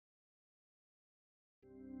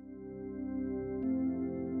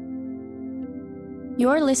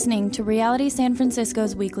You're listening to Reality San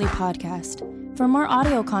Francisco's weekly podcast. For more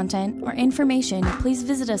audio content or information, please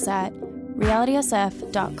visit us at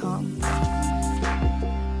realitysf.com.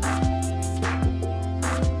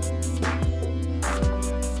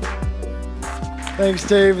 Thanks,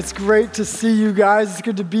 Dave. It's great to see you guys. It's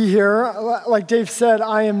good to be here. Like Dave said,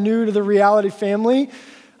 I am new to the Reality family.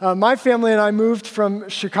 My family and I moved from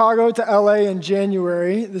Chicago to LA in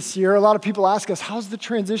January this year. A lot of people ask us, how's the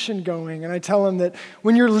transition going? And I tell them that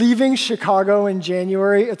when you're leaving Chicago in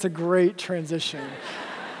January, it's a great transition,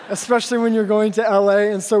 especially when you're going to LA.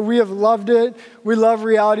 And so we have loved it. We love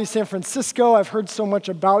Reality San Francisco. I've heard so much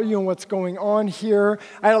about you and what's going on here.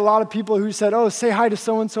 I had a lot of people who said, oh, say hi to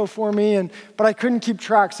so-and-so for me, but I couldn't keep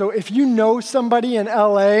track. So if you know somebody in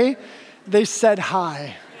LA, they said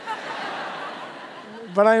hi.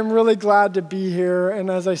 But I am really glad to be here. And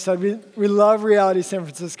as I said, we love Reality San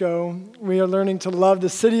Francisco. We are learning to love the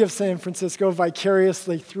city of San Francisco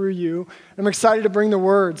vicariously through you. I'm excited to bring the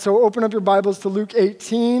word. So open up your Bibles to Luke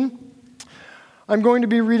 18. I'm going to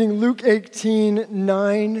be reading Luke 18,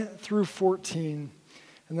 9 through 14,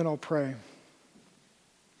 and then I'll pray.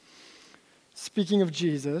 Speaking of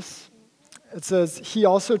Jesus, it says, he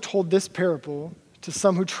also told this parable to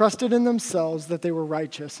some who trusted in themselves that they were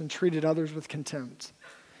righteous and treated others with contempt.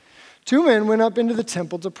 Two men went up into the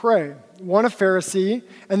temple to pray, one a Pharisee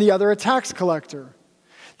and the other a tax collector.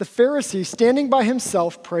 The Pharisee, standing by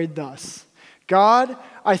himself, prayed thus, God,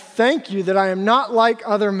 I thank you that I am not like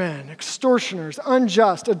other men, extortioners,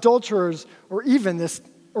 unjust, adulterers, or even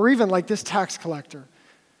like this tax collector.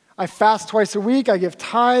 I fast twice a week, I give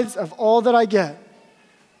tithes of all that I get.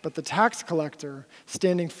 But the tax collector,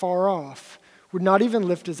 standing far off, would not even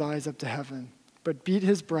lift his eyes up to heaven, but beat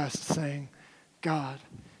his breast, saying, God,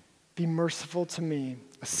 be merciful to me,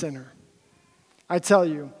 a sinner. I tell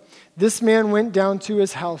you, this man went down to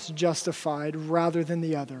his house justified rather than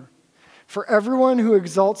the other. For everyone who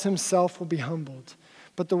exalts himself will be humbled,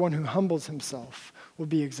 but the one who humbles himself will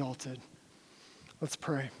be exalted. Let's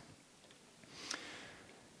pray.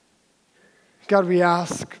 God, we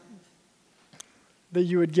ask that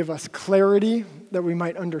you would give us clarity, that we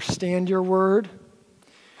might understand your word,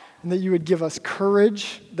 and that you would give us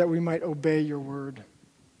courage, that we might obey your word.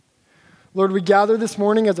 Lord, we gather this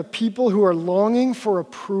morning as a people who are longing for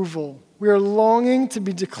approval. We are longing to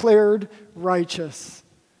be declared righteous.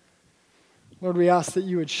 Lord, we ask that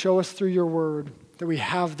you would show us through your word, that we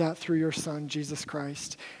have that through your Son, Jesus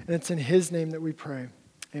Christ. And it's in his name that we pray.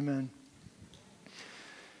 Amen.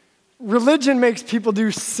 Religion makes people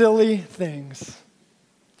do silly things.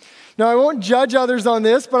 Now, I won't judge others on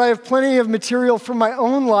this, but I have plenty of material from my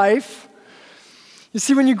own life. You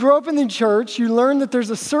see, when you grow up in the church, you learn that there's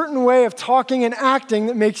a certain way of talking and acting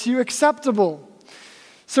that makes you acceptable.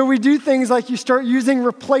 So we do things like you start using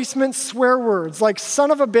replacement swear words like son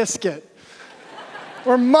of a biscuit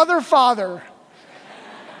or mother, father.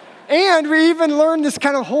 And we even learn this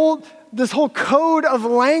whole code of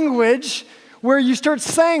language where you start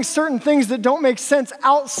saying certain things that don't make sense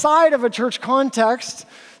outside of a church context,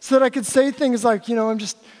 so that I could say things like, I'm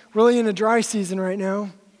just really in a dry season right now.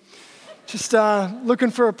 Just looking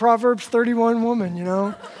for a Proverbs 31 woman,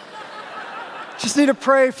 Just need to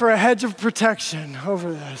pray for a hedge of protection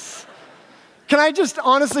over this. Can I just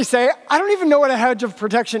honestly say, I don't even know what a hedge of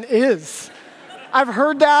protection is. I've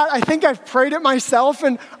heard that. I think I've prayed it myself,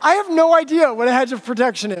 and I have no idea what a hedge of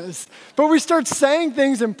protection is. But we start saying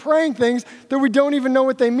things and praying things that we don't even know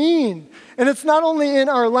what they mean. And it's not only in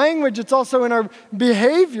our language, it's also in our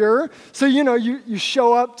behavior. So, you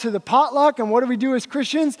show up to the potluck, and what do we do as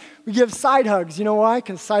Christians? We give side hugs. You know why?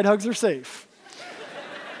 Because side hugs are safe.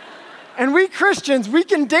 And we Christians, we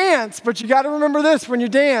can dance, but you got to remember this: when you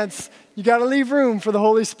dance, you got to leave room for the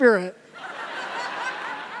Holy Spirit.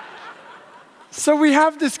 So we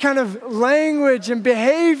have this kind of language and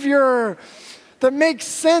behavior that makes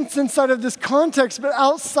sense inside of this context, but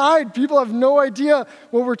outside, people have no idea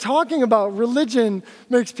what we're talking about. Religion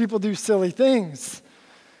makes people do silly things,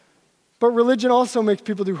 but religion also makes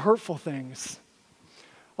people do hurtful things.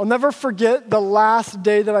 I'll never forget the last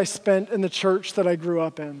day that I spent in the church that I grew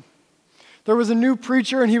up in. There was a new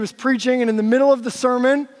preacher, and he was preaching, and in the middle of the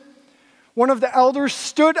sermon, one of the elders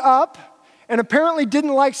stood up and apparently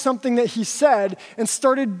didn't like something that he said and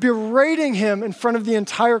started berating him in front of the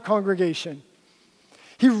entire congregation.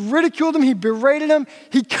 He ridiculed him, he berated him,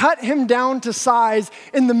 he cut him down to size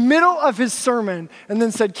in the middle of his sermon and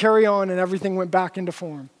then said, carry on, and everything went back into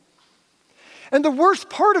form. And the worst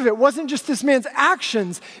part of it wasn't just this man's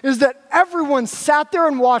actions, it was that everyone sat there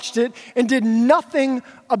and watched it and did nothing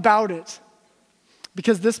about it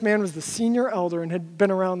because this man was the senior elder and had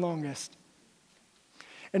been around longest.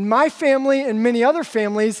 And my family and many other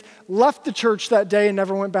families left the church that day and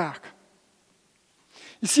never went back.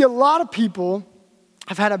 You see, a lot of people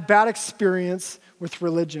have had a bad experience with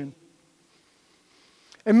religion.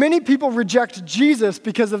 And many people reject Jesus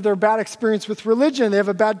because of their bad experience with religion. They have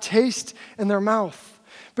a bad taste in their mouth.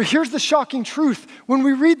 But here's the shocking truth. When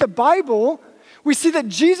we read the Bible, we see that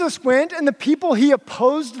Jesus went and the people he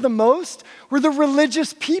opposed the most were the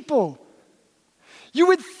religious people. You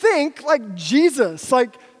would think like Jesus,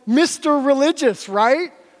 like Mr. Religious,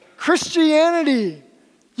 right? Christianity.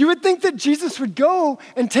 You would think that Jesus would go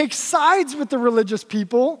and take sides with the religious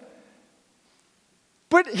people,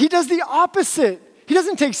 but he does the opposite. He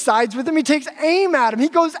doesn't take sides with them. He takes aim at them. He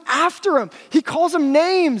goes after them. He calls them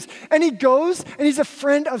names, and he goes and he's a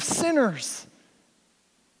friend of sinners.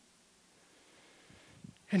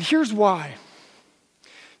 And here's why.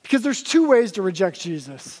 Because there's two ways to reject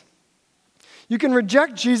Jesus. You can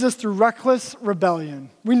reject Jesus through reckless rebellion.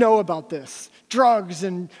 We know about this. Drugs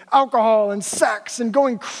and alcohol and sex and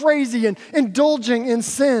going crazy and indulging in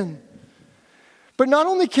sin. But not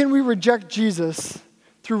only can we reject Jesus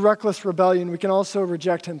through reckless rebellion, we can also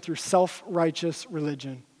reject him through self-righteous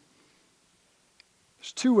religion.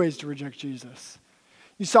 There's two ways to reject Jesus.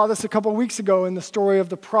 You saw this a couple weeks ago in the story of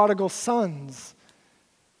the prodigal sons.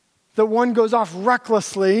 The one goes off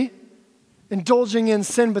recklessly, indulging in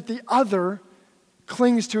sin, but the other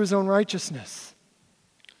clings to his own righteousness.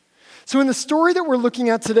 So in the story that we're looking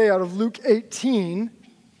at today out of Luke 18,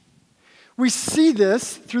 we see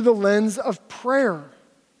this through the lens of prayer.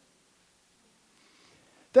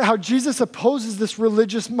 That how Jesus opposes this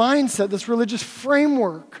religious mindset, this religious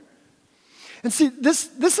framework. And see,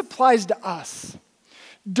 this applies to us.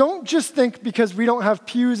 Don't just think because we don't have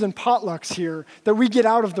pews and potlucks here that we get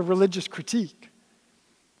out of the religious critique.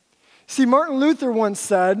 See, Martin Luther once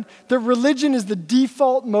said that religion is the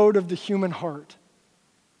default mode of the human heart.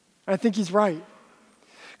 I think he's right.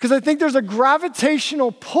 Because I think there's a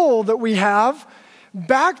gravitational pull that we have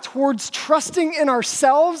back towards trusting in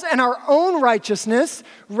ourselves and our own righteousness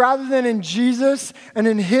rather than in Jesus and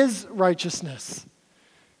in his righteousness.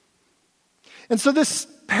 And so this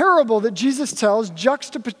parable that Jesus tells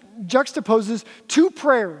juxtaposes two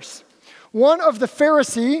prayers. One of the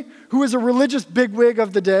Pharisee, who is a religious bigwig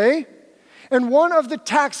of the day, and one of the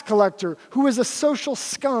tax collector, who is a social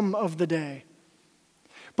scum of the day.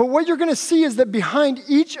 But what you're going to see is that behind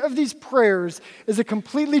each of these prayers is a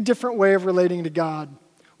completely different way of relating to God.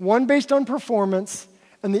 One based on performance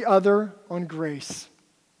and the other on grace.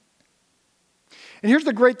 And here's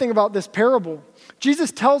the great thing about this parable.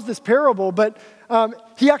 Jesus tells this parable, but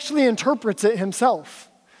he actually interprets it himself.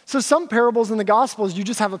 So some parables in the Gospels, you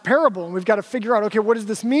just have a parable, and we've got to figure out, okay, what does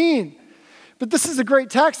this mean? But this is a great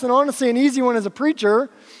text, and honestly an easy one as a preacher,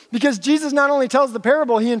 because Jesus not only tells the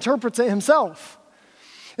parable, he interprets it himself.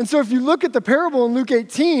 And so if you look at the parable in Luke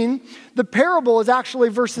 18, the parable is actually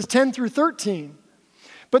verses 10 through 13.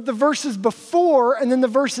 But the verses before and then the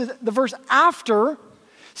verse after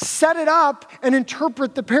set it up and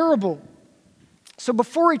interpret the parable. So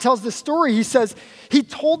before he tells this story, he says, he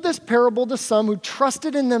told this parable to some who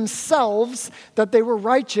trusted in themselves that they were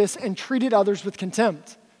righteous and treated others with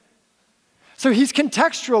contempt. So he's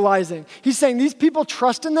contextualizing. He's saying these people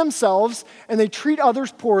trust in themselves and they treat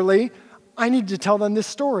others poorly. I need to tell them this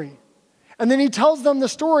story. And then he tells them the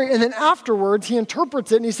story, and then afterwards he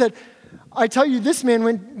interprets it, and he said, I tell you, this man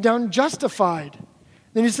went down justified.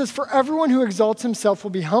 Then he says, for everyone who exalts himself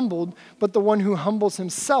will be humbled, but the one who humbles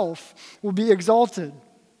himself will be exalted.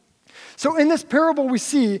 So in this parable, we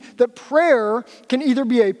see that prayer can either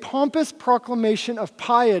be a pompous proclamation of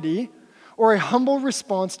piety or a humble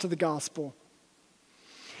response to the gospel.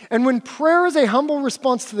 And when prayer is a humble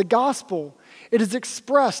response to the gospel, it is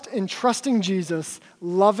expressed in trusting Jesus,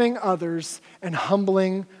 loving others, and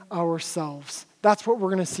humbling ourselves. That's what we're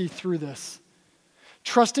going to see through this.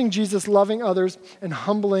 Trusting Jesus, loving others, and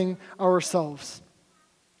humbling ourselves.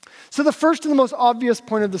 So the first and the most obvious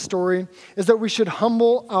point of the story is that we should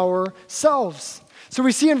humble ourselves. So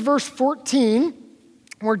we see in verse 14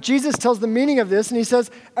 where Jesus tells the meaning of this, and he says,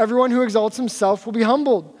 everyone who exalts himself will be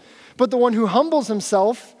humbled, but the one who humbles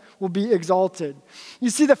himself will be exalted.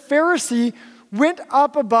 You see, the Pharisee went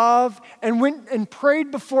up above and went and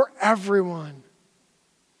prayed before everyone.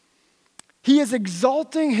 He is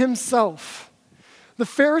exalting himself. The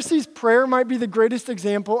Pharisee's prayer might be the greatest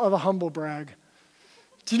example of a humble brag.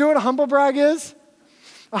 Do you know what a humble brag is?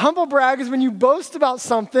 A humble brag is when you boast about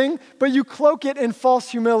something, but you cloak it in false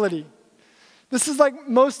humility. This is like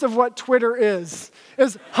most of what Twitter is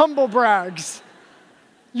humble brags.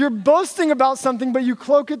 You're boasting about something, but you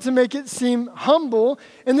cloak it to make it seem humble.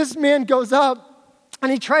 And this man goes up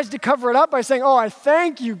And he tries to cover it up by saying, oh, I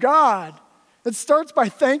thank you, God. It starts by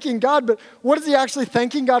thanking God, but what is he actually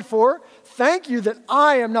thanking God for? Thank you that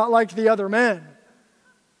I am not like the other men.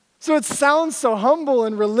 So it sounds so humble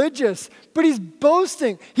and religious, but he's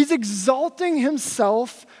boasting. He's exalting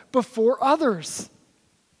himself before others.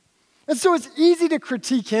 And so it's easy to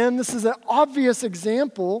critique him. This is an obvious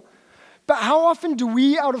example. But how often do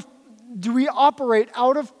we operate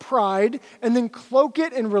out of pride and then cloak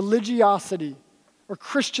it in religiosity or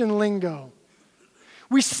Christian lingo?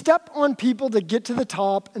 We step on people to get to the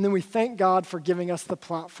top, and then we thank God for giving us the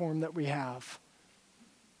platform that we have.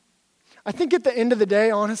 I think at the end of the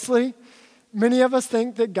day, honestly, many of us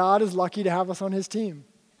think that God is lucky to have us on his team.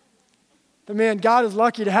 That, man, God is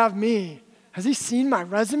lucky to have me. Has he seen my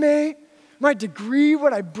resume, my degree,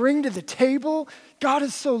 what I bring to the table? God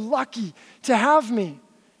is so lucky to have me.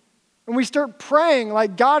 And we start praying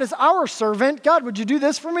like God is our servant. God, would you do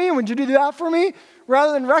this for me? And would you do that for me?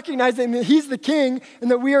 Rather than recognizing that he's the king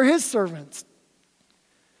and that we are his servants.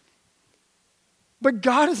 But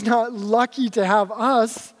God is not lucky to have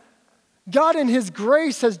us. God in his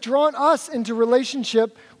grace has drawn us into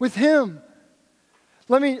relationship with him.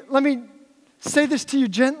 Let me say this to you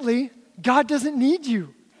gently. God doesn't need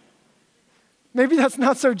you. Maybe that's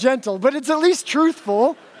not so gentle, but it's at least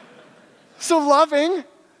truthful. So loving.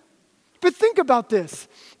 But think about this.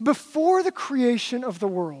 Before the creation of the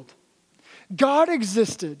world, God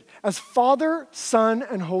existed as Father, Son,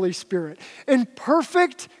 and Holy Spirit in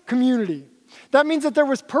perfect community. That means that there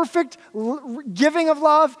was perfect giving of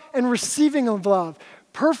love and receiving of love,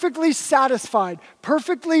 perfectly satisfied,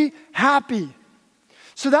 perfectly happy.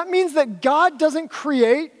 So that means that God doesn't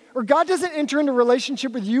create, or God doesn't enter into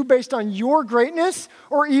relationship with you based on your greatness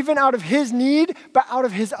or even out of his need, but out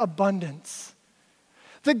of his abundance.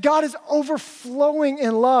 That God is overflowing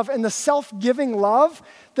in love, and the self-giving love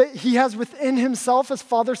that he has within himself as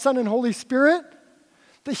Father, Son, and Holy Spirit,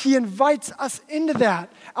 that he invites us into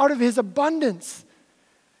that out of his abundance.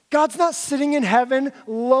 God's not sitting in heaven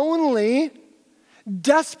lonely,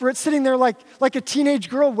 desperate, sitting there like a teenage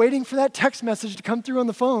girl waiting for that text message to come through on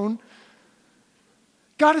the phone.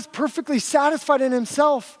 God is perfectly satisfied in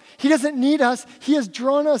himself. He doesn't need us. He has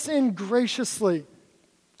drawn us in graciously.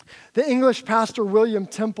 The English pastor William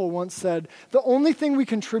Temple once said, "The only thing we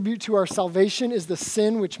contribute to our salvation is the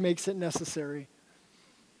sin which makes it necessary."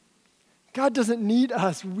 God doesn't need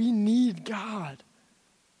us. We need God.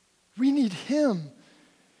 We need him.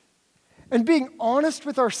 And being honest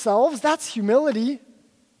with ourselves, that's humility.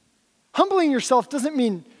 Humbling yourself doesn't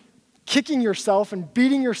mean kicking yourself and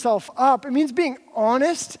beating yourself up. It means being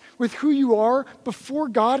honest with who you are before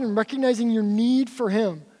God and recognizing your need for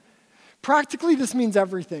him. Practically, this means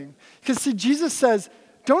everything. Because see, Jesus says,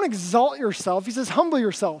 don't exalt yourself. He says, humble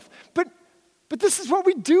yourself. But this is what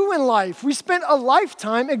we do in life. We spend a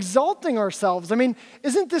lifetime exalting ourselves. I mean,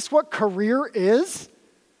 isn't this what career is?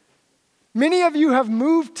 Many of you have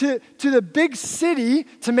moved to the big city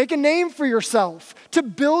to make a name for yourself, to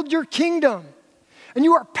build your kingdom. And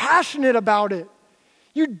you are passionate about it.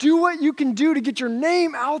 You do what you can do to get your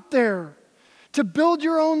name out there, to build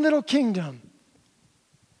your own little kingdom.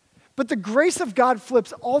 But the grace of God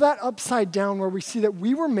flips all that upside down, where we see that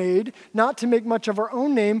we were made not to make much of our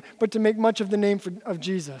own name, but to make much of the name of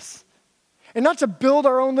Jesus. And not to build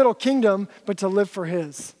our own little kingdom, but to live for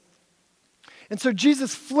his. And so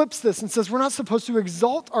Jesus flips this and says we're not supposed to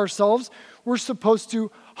exalt ourselves, we're supposed to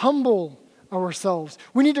humble ourselves.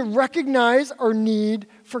 We need to recognize our need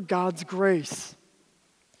for God's grace.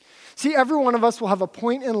 See, every one of us will have a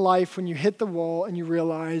point in life when you hit the wall and you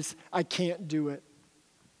realize, I can't do it.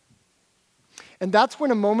 And that's when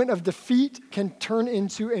a moment of defeat can turn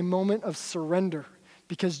into a moment of surrender,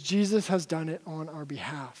 because Jesus has done it on our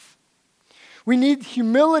behalf. We need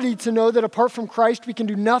humility to know that apart from Christ, we can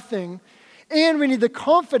do nothing. And we need the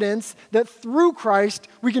confidence that through Christ,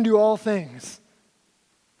 we can do all things.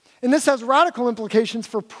 And this has radical implications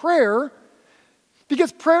for prayer,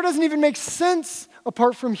 because prayer doesn't even make sense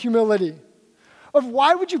apart from humility. Of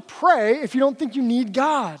why would you pray if you don't think you need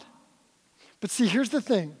God? But see, here's the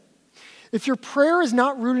thing. If your prayer is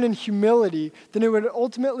not rooted in humility, then it would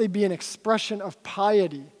ultimately be an expression of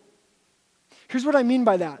piety. Here's what I mean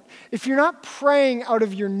by that. If you're not praying out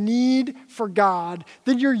of your need for God,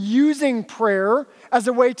 then you're using prayer as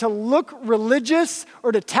a way to look religious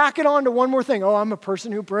or to tack it on to one more thing. Oh, I'm a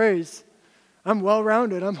person who prays. I'm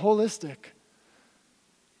well-rounded. I'm holistic.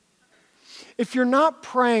 If you're not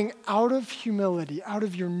praying out of humility, out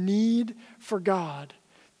of your need for God,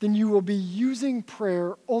 then you will be using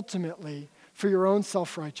prayer ultimately for your own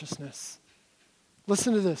self-righteousness.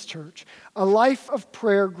 Listen to this, church. A life of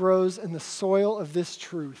prayer grows in the soil of this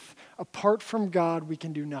truth. Apart from God, we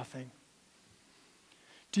can do nothing.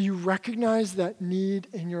 Do you recognize that need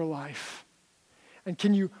in your life? And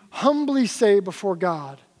can you humbly say before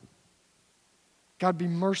God, God, be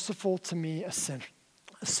merciful to me, a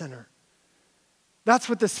sinner. That's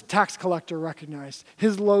what this tax collector recognized,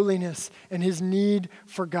 his lowliness and his need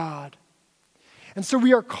for God. And so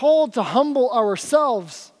we are called to humble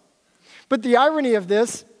ourselves. But the irony of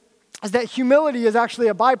this is that humility is actually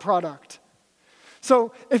a byproduct.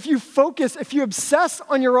 So if you obsess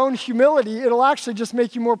on your own humility, it'll actually just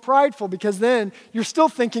make you more prideful, because then you're still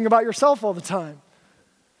thinking about yourself all the time.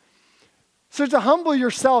 So to humble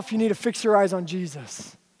yourself, you need to fix your eyes on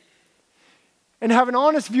Jesus. And have an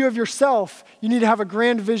honest view of yourself, you need to have a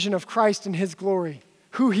grand vision of Christ and his glory,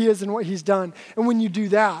 who he is and what he's done. And when you do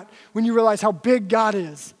that, when you realize how big God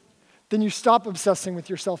is, then you stop obsessing with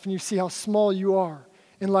yourself and you see how small you are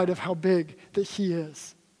in light of how big that he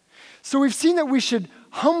is. So we've seen that we should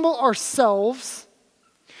humble ourselves,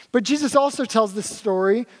 but Jesus also tells this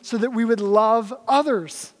story so that we would love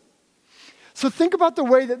others. So think about the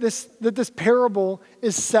way that this parable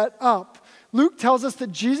is set up. Luke tells us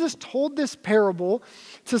that Jesus told this parable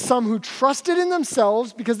to some who trusted in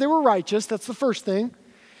themselves because they were righteous, that's the first thing,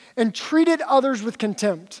 and treated others with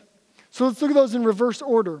contempt. So let's look at those in reverse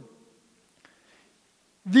order.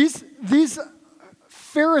 These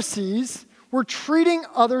Pharisees were treating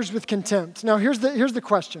others with contempt. Now here's the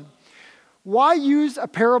question. Why use a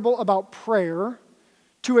parable about prayer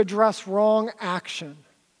to address wrong action?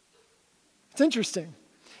 It's interesting.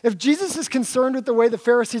 If Jesus is concerned with the way the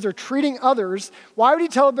Pharisees are treating others, why would he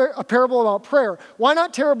tell a parable about prayer? Why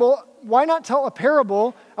not tell a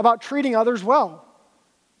parable about treating others well?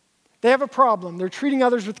 They have a problem. They're treating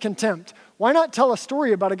others with contempt. Why not tell a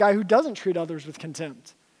story about a guy who doesn't treat others with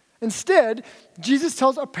contempt? Instead, Jesus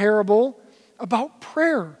tells a parable about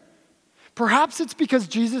prayer. Perhaps it's because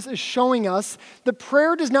Jesus is showing us that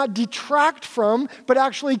prayer does not detract from, but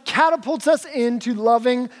actually catapults us into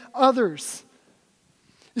loving others.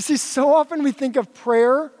 You see, so often we think of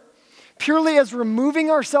prayer purely as removing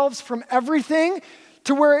ourselves from everything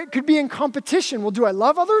to where it could be in competition. Well, do I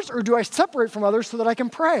love others or do I separate from others so that I can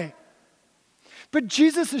pray? But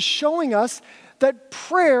Jesus is showing us that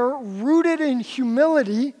prayer, rooted in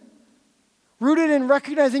humility, rooted in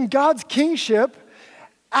recognizing God's kingship,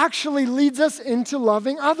 actually leads us into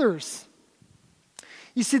loving others.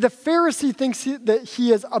 You see, the Pharisee thinks that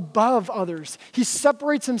he is above others. He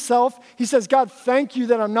separates himself. He says, God, thank you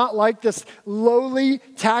that I'm not like this lowly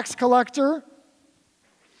tax collector.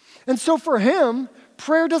 And so for him,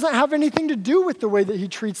 prayer doesn't have anything to do with the way that he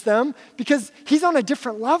treats them, because he's on a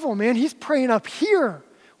different level, man. He's praying up here.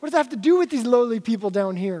 What does that have to do with these lowly people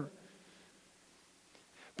down here?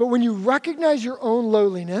 But when you recognize your own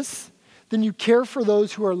lowliness, then you care for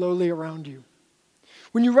those who are lowly around you.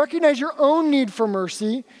 When you recognize your own need for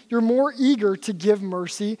mercy, you're more eager to give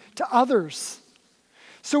mercy to others.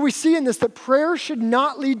 So we see in this that prayer should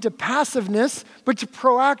not lead to passiveness, but to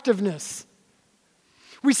proactiveness.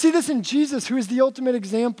 We see this in Jesus, who is the ultimate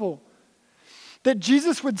example. That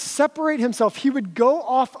Jesus would separate himself. He would go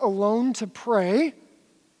off alone to pray,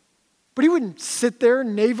 but he wouldn't sit there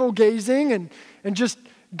navel-gazing and just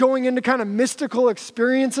going into kind of mystical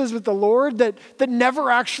experiences with the Lord that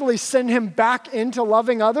never actually send him back into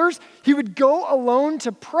loving others. He would go alone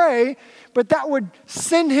to pray, but that would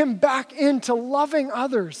send him back into loving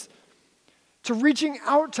others, to reaching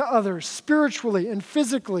out to others spiritually and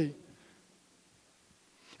physically.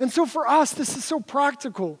 And so for us, this is so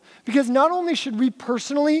practical, because not only should we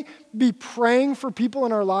personally be praying for people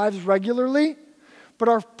in our lives regularly, but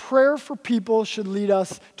our prayer for people should lead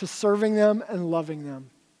us to serving them and loving them.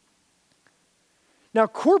 Now,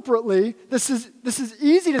 corporately, this is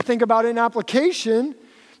easy to think about in application,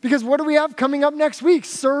 because what do we have coming up next week?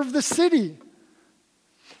 Serve the city.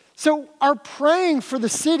 So our praying for the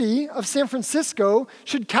city of San Francisco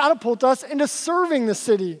should catapult us into serving the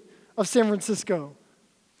city of San Francisco.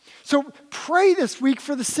 So pray this week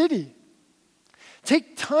for the city.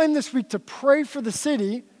 Take time this week to pray for the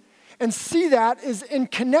city and see that as in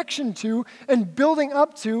connection to and building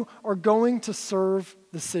up to our going to serve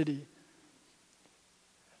the city.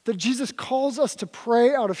 That Jesus calls us to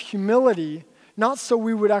pray out of humility, not so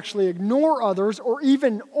we would actually ignore others or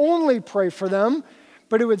even only pray for them,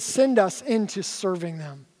 but it would send us into serving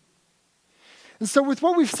them. And so with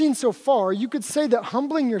what we've seen so far, you could say that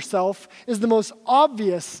humbling yourself is the most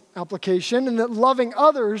obvious application and that loving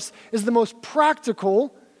others is the most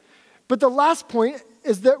practical. But the last point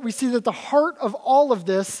is that we see that the heart of all of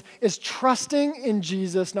this is trusting in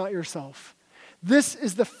Jesus, not yourself. This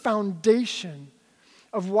is the foundation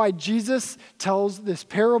of why Jesus tells this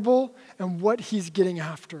parable and what he's getting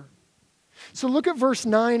after. So look at verse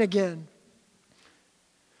 9 again,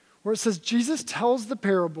 where it says, Jesus tells the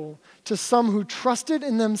parable to some who trusted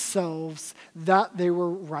in themselves that they were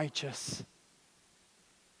righteous.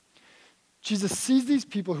 Jesus sees these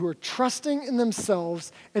people who are trusting in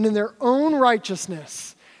themselves and in their own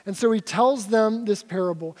righteousness. And so he tells them this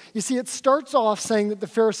parable. You see, it starts off saying that the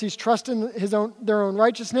Pharisees trust in their own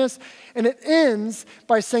righteousness, and it ends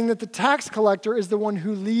by saying that the tax collector is the one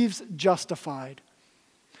who leaves justified.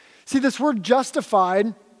 See, this word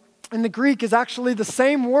justified in the Greek is actually the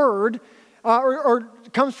same word, or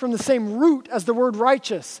comes from the same root as the word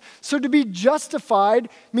righteous. So to be justified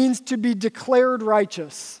means to be declared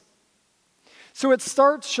righteous. So it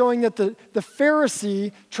starts showing that the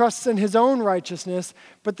Pharisee trusts in his own righteousness,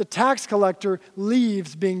 but the tax collector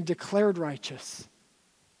leaves being declared righteous.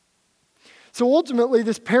 So ultimately,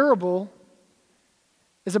 this parable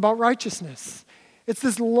is about righteousness. It's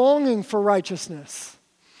this longing for righteousness.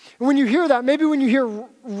 And when you hear that, maybe when you hear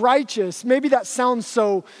righteous, maybe that sounds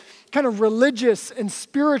so kind of religious and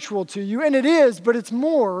spiritual to you, and it is, but it's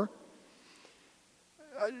more.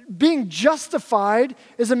 Being justified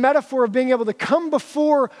is a metaphor of being able to come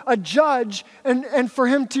before a judge and for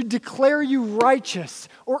him to declare you righteous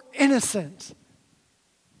or innocent.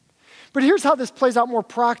 But here's how this plays out more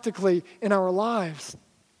practically in our lives.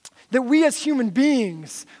 That we as human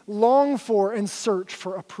beings long for and search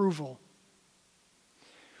for approval.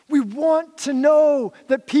 We want to know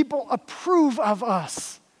that people approve of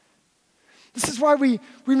us. This is why we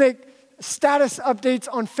make status updates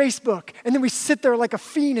on Facebook, and then we sit there like a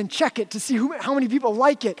fiend and check it to see how many people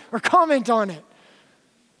like it or comment on it.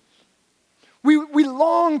 We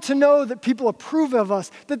long to know that people approve of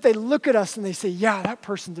us, that they look at us and they say, yeah, that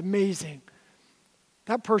person's amazing.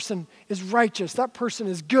 That person is righteous. That person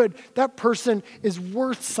is good. That person is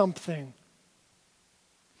worth something.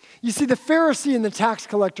 You see, the Pharisee and the tax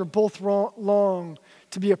collector both long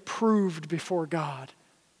to be approved before God.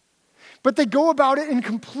 But they go about it in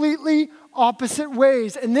completely opposite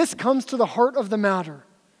ways. And this comes to the heart of the matter.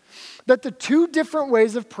 That the two different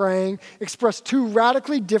ways of praying express two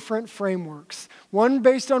radically different frameworks. One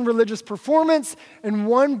based on religious performance and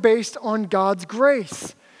one based on God's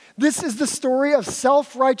grace. This is the story of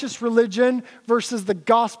self-righteous religion versus the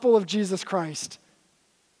gospel of Jesus Christ.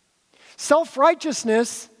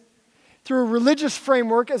 Self-righteousness through a religious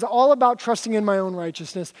framework is all about trusting in my own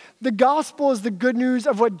righteousness. The gospel is the good news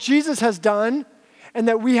of what Jesus has done and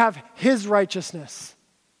that we have his righteousness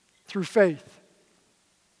through faith.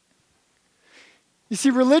 You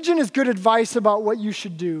see, religion is good advice about what you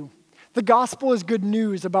should do. The gospel is good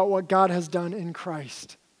news about what God has done in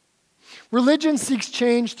Christ. Religion seeks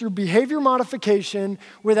change through behavior modification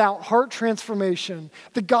without heart transformation.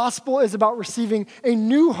 The gospel is about receiving a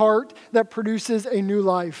new heart that produces a new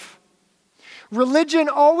life. Religion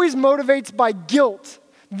always motivates by guilt.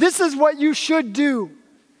 This is what you should do.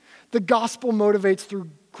 The gospel motivates through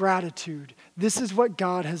gratitude. This is what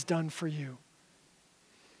God has done for you.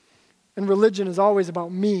 And religion is always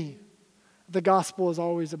about me. The gospel is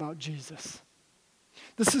always about Jesus.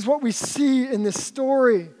 This is what we see in this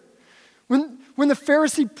story. When the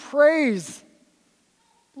Pharisee prays,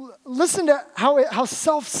 listen to how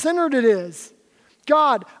self-centered it is.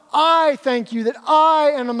 God, I thank you that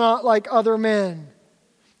I am not like other men.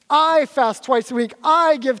 I fast twice a week.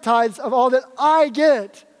 I give tithes of all that I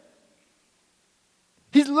get.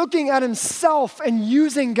 He's looking at himself and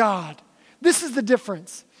using God. This is the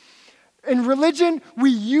difference. In religion,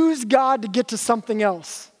 we use God to get to something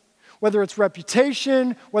else. Whether it's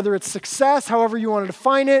reputation, whether it's success, however you want to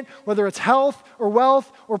define it, whether it's health or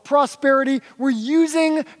wealth or prosperity, we're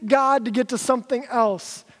using God to get to something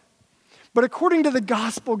else. But according to the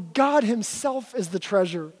gospel, God himself is the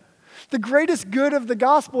treasure. The greatest good of the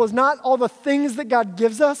gospel is not all the things that God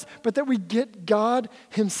gives us, but that we get God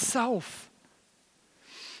himself.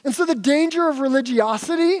 And so the danger of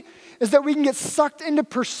religiosity is that we can get sucked into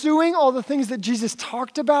pursuing all the things that Jesus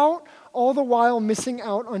talked about, all the while missing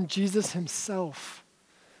out on Jesus himself.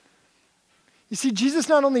 You see, Jesus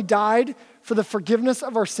not only died for the forgiveness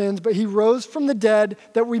of our sins, but he rose from the dead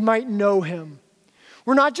that we might know him.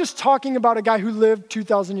 We're not just talking about a guy who lived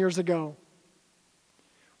 2,000 years ago.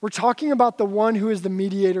 We're talking about the one who is the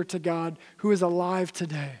mediator to God, who is alive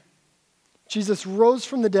today. Jesus rose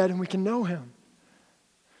from the dead and we can know him.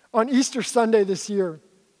 On Easter Sunday this year,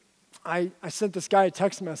 I sent this guy a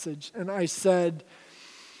text message and I said,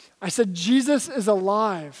 Jesus is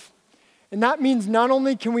alive. And that means not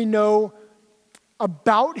only can we know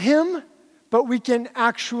about him, but we can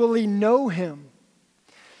actually know him.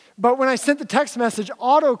 But when I sent the text message,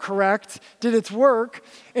 autocorrect did its work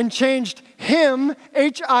and changed him,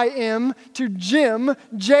 H-I-M, to Jim,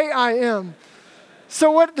 J-I-M.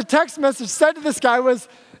 So what the text message said to this guy was,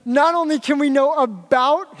 not only can we know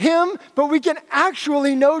about him, but we can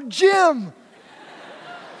actually know Jim.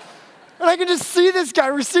 And I can just see this guy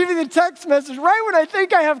receiving the text message right when I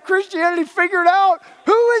think I have Christianity figured out.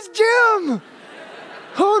 Who is Jim?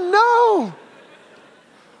 Oh no.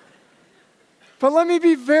 But let me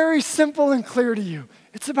be very simple and clear to you.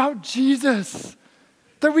 It's about Jesus.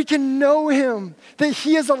 That we can know him, that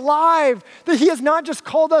he is alive, that he has not just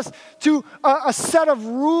called us to a set of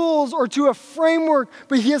rules or to a framework,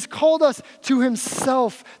 but he has called us to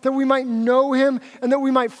himself, that we might know him and that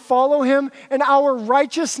we might follow him. And our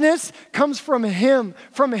righteousness comes from him,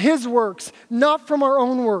 from his works, not from our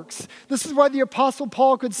own works. This is why the Apostle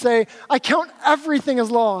Paul could say, I count everything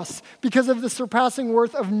as loss because of the surpassing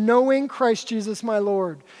worth of knowing Christ Jesus my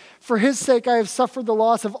Lord. For his sake, I have suffered the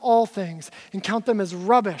loss of all things and count them as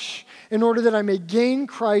rubbish in order that I may gain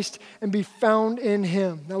Christ and be found in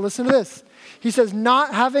him. Now listen to this. He says,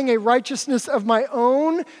 not having a righteousness of my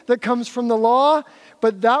own that comes from the law,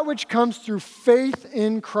 but that which comes through faith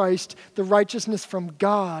in Christ, the righteousness from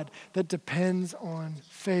God that depends on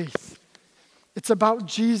faith. It's about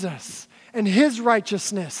Jesus and his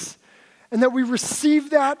righteousness, and that we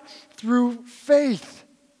receive that through faith.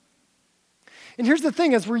 And here's the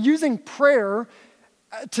thing, as we're using prayer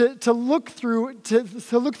to look through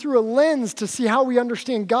a lens to see how we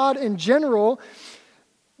understand God in general,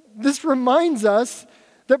 this reminds us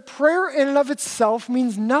that prayer in and of itself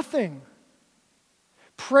means nothing.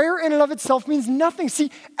 Prayer in and of itself means nothing.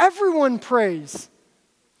 See, everyone prays.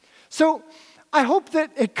 So I hope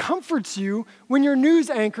that it comforts you when your news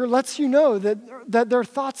anchor lets you know that their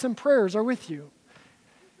thoughts and prayers are with you.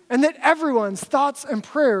 And that everyone's thoughts and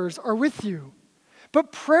prayers are with you.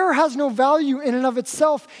 But prayer has no value in and of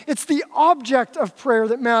itself. It's the object of prayer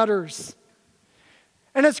that matters.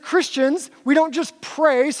 And as Christians, we don't just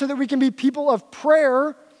pray so that we can be people of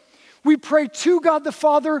prayer. We pray to God the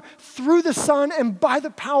Father through the Son and by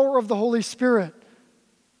the power of the Holy Spirit.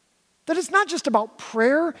 That it's not just about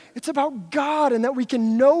prayer, it's about God and that we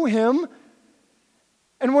can know him.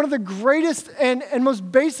 And one of the greatest and most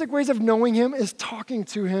basic ways of knowing him is talking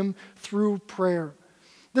to him through prayer.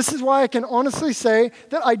 This is why I can honestly say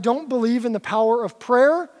that I don't believe in the power of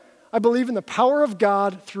prayer. I believe in the power of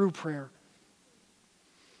God through prayer.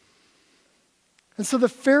 And so the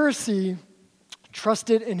Pharisee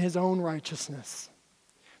trusted in his own righteousness.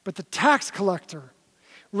 But the tax collector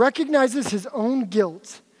recognizes his own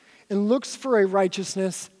guilt and looks for a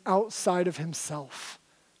righteousness outside of himself.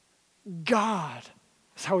 God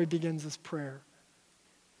is how he begins his prayer.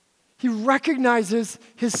 He recognizes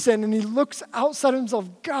his sin and he looks outside of himself.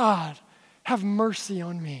 God, have mercy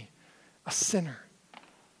on me, a sinner.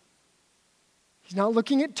 He's not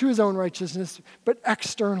looking to his own righteousness, but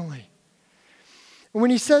externally. And when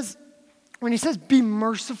he says, be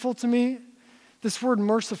merciful to me, this word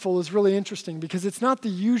merciful is really interesting because it's not the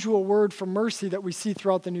usual word for mercy that we see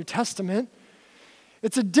throughout the New Testament.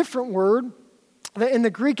 It's a different word. In the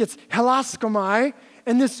Greek, it's hilaskomai,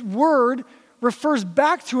 and this word refers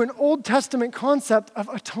back to an Old Testament concept of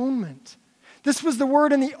atonement. This was the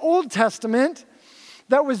word in the Old Testament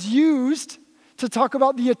that was used to talk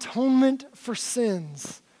about the atonement for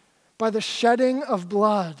sins by the shedding of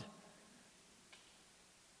blood.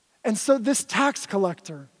 And so this tax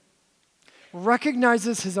collector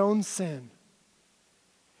recognizes his own sin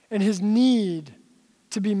and his need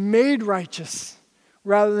to be made righteous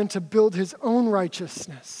rather than to build his own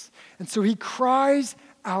righteousness. And so he cries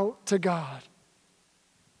out to God.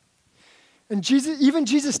 And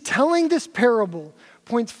Jesus telling this parable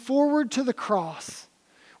points forward to the cross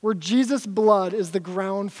where Jesus' blood is the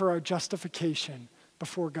ground for our justification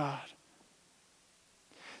before God.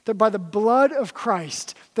 That by the blood of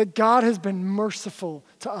Christ, that God has been merciful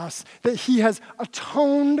to us, that he has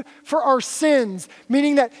atoned for our sins,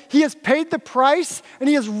 meaning that he has paid the price and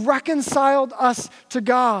he has reconciled us to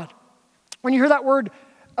God. When you hear that word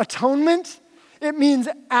atonement, it means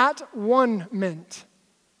at one-ment.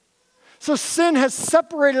 So sin has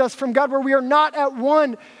separated us from God where we are not at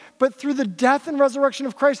one, but through the death and resurrection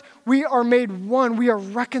of Christ, we are made one. We are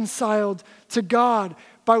reconciled to God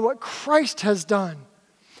by what Christ has done.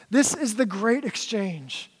 This is the great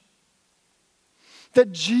exchange.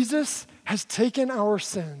 That Jesus has taken our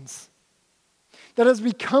sins. That as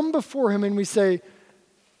we come before him and we say,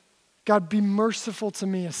 God, be merciful to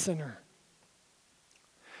me, a sinner.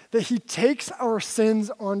 That he takes our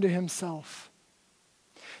sins onto himself.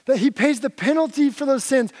 That he pays the penalty for those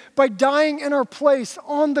sins by dying in our place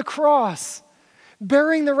on the cross.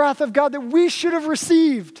 bearing the wrath of God that we should have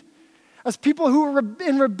received as people who were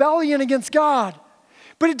in rebellion against God.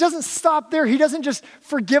 But it doesn't stop there. He doesn't just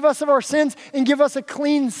forgive us of our sins and give us a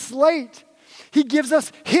clean slate. He gives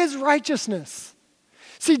us his righteousness.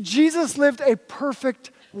 See, Jesus lived a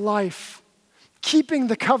perfect life, keeping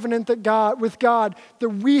the covenant with God that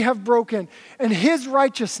we have broken. And his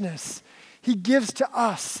righteousness he gives to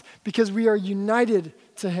us because we are united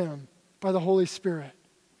to him by the Holy Spirit.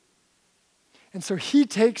 And so he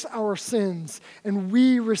takes our sins and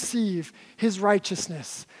we receive his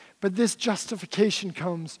righteousness. But this justification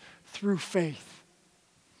comes through faith.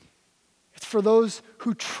 It's for those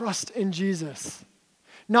who trust in Jesus,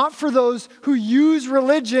 not for those who use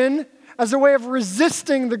religion as a way of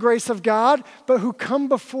resisting the grace of God, but who come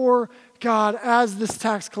before God as this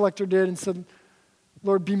tax collector did and said,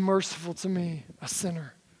 Lord, be merciful to me, a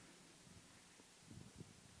sinner.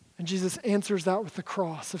 And Jesus answers that with the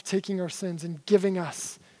cross of taking our sins and giving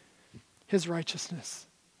us his righteousness.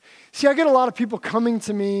 See, I get a lot of people coming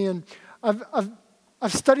to me, and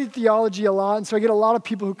I've studied theology a lot, and so I get a lot of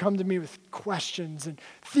people who come to me with questions and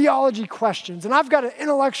theology questions, and I've got an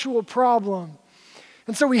intellectual problem.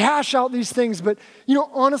 And so we hash out these things, but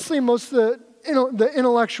honestly, most of the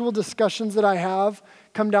intellectual discussions that I have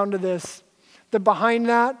come down to this, that behind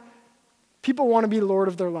that, people want to be Lord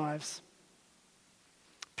of their lives.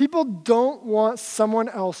 People don't want someone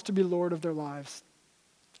else to be Lord of their lives.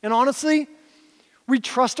 And honestly, we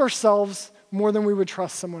trust ourselves more than we would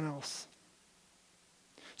trust someone else.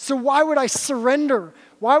 So why would I surrender?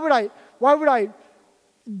 Why would I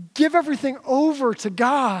give everything over to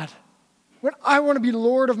God when I want to be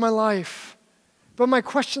Lord of my life? But my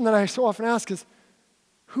question that I so often ask is,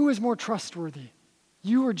 who is more trustworthy,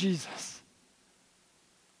 you or Jesus?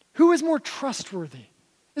 Who is more trustworthy?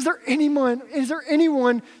 Is there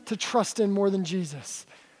anyone to trust in more than Jesus?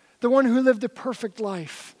 The one who lived a perfect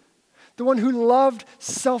life, the one who loved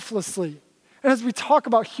selflessly. And as we talk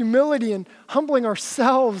about humility and humbling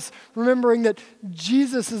ourselves, remembering that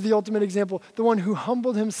Jesus is the ultimate example, the one who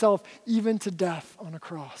humbled himself even to death on a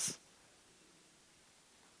cross.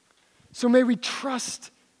 So may we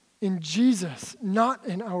trust in Jesus, not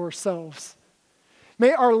in ourselves.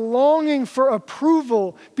 May our longing for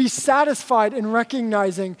approval be satisfied in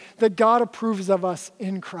recognizing that God approves of us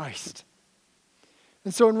in Christ.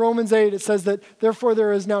 And so in Romans 8, it says that, therefore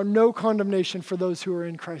there is now no condemnation for those who are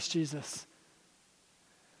in Christ Jesus.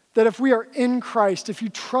 That if we are in Christ, if you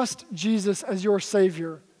trust Jesus as your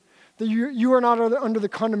Savior, that you are not under the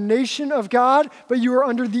condemnation of God, but you are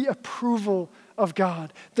under the approval of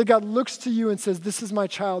God. That God looks to you and says, this is my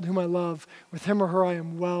child whom I love. With him or her I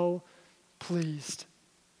am well pleased.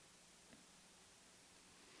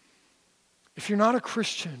 If you're not a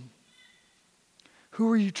Christian,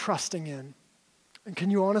 who are you trusting in? And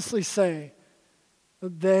can you honestly say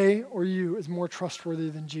that they or you is more trustworthy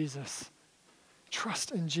than Jesus?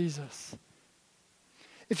 Trust in Jesus.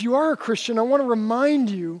 If you are a Christian, I want to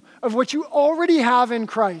remind you of what you already have in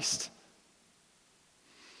Christ.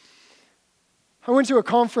 I went to a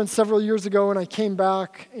conference several years ago and I came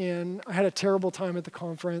back and I had a terrible time at the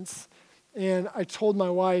conference. And I told my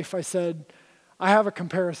wife, I said, I have a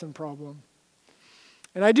comparison problem.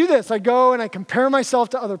 And I do this. I go and I compare myself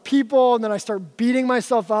to other people, and then I start beating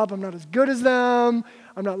myself up. I'm not as good as them.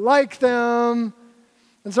 I'm not like them.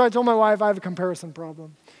 And so I told my wife I have a comparison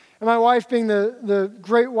problem. And my wife, being the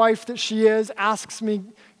great wife that she is, asks me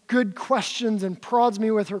good questions and prods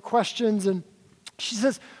me with her questions. And she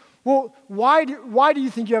says, well, why do you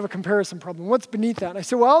think you have a comparison problem? What's beneath that? And I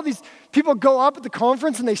said, well, these people go up at the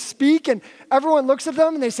conference and they speak, and everyone looks at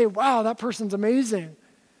them and they say, wow, that person's amazing.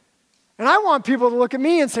 And I want people to look at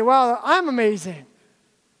me and say, wow, I'm amazing.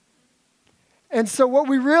 And so what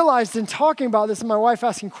we realized in talking about this and my wife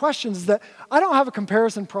asking questions is that I don't have a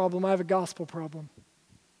comparison problem, I have a gospel problem.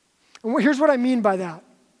 And here's what I mean by that.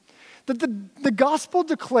 That the gospel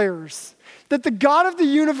declares that the God of the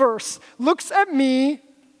universe looks at me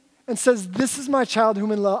and says, this is my child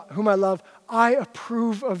whom I love. I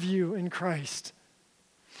approve of you in Christ.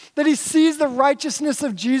 That he sees the righteousness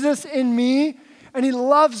of Jesus in me, and he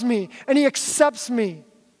loves me, and he accepts me,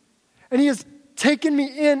 and he has taken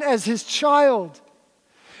me in as his child.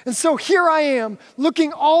 And so here I am,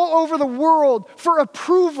 looking all over the world for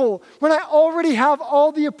approval when I already have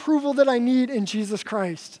all the approval that I need in Jesus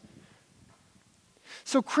Christ.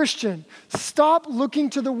 So Christian, stop looking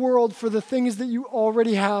to the world for the things that you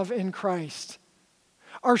already have in Christ.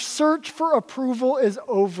 Our search for approval is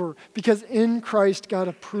over because in Christ God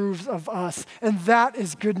approves of us, and that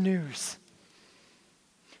is good news.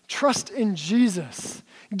 Trust in Jesus.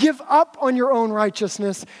 Give up on your own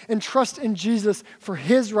righteousness and trust in Jesus for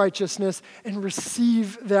his righteousness and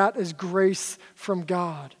receive that as grace from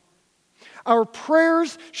God. Our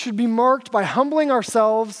prayers should be marked by humbling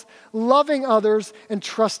ourselves, loving others, and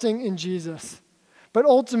trusting in Jesus. But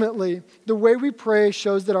ultimately, the way we pray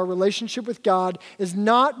shows that our relationship with God is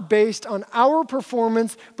not based on our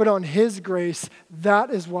performance, but on his grace. That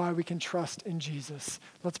is why we can trust in Jesus.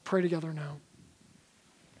 Let's pray together now.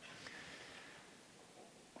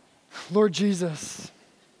 Lord Jesus,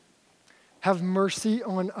 have mercy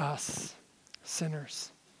on us,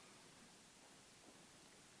 sinners.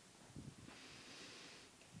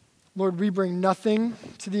 Lord, we bring nothing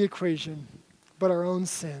to the equation but our own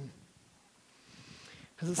sin.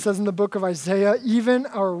 As it says in the book of Isaiah, even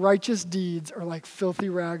our righteous deeds are like filthy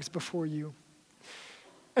rags before you.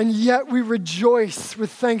 And yet we rejoice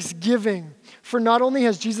with thanksgiving, for not only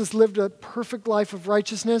has Jesus lived a perfect life of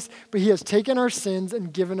righteousness, but he has taken our sins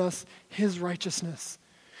and given us his righteousness.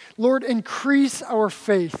 Lord, increase our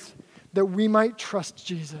faith that we might trust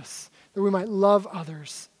Jesus, that we might love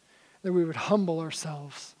others, that we would humble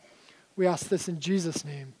ourselves. We ask this in Jesus'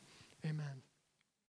 name. Amen.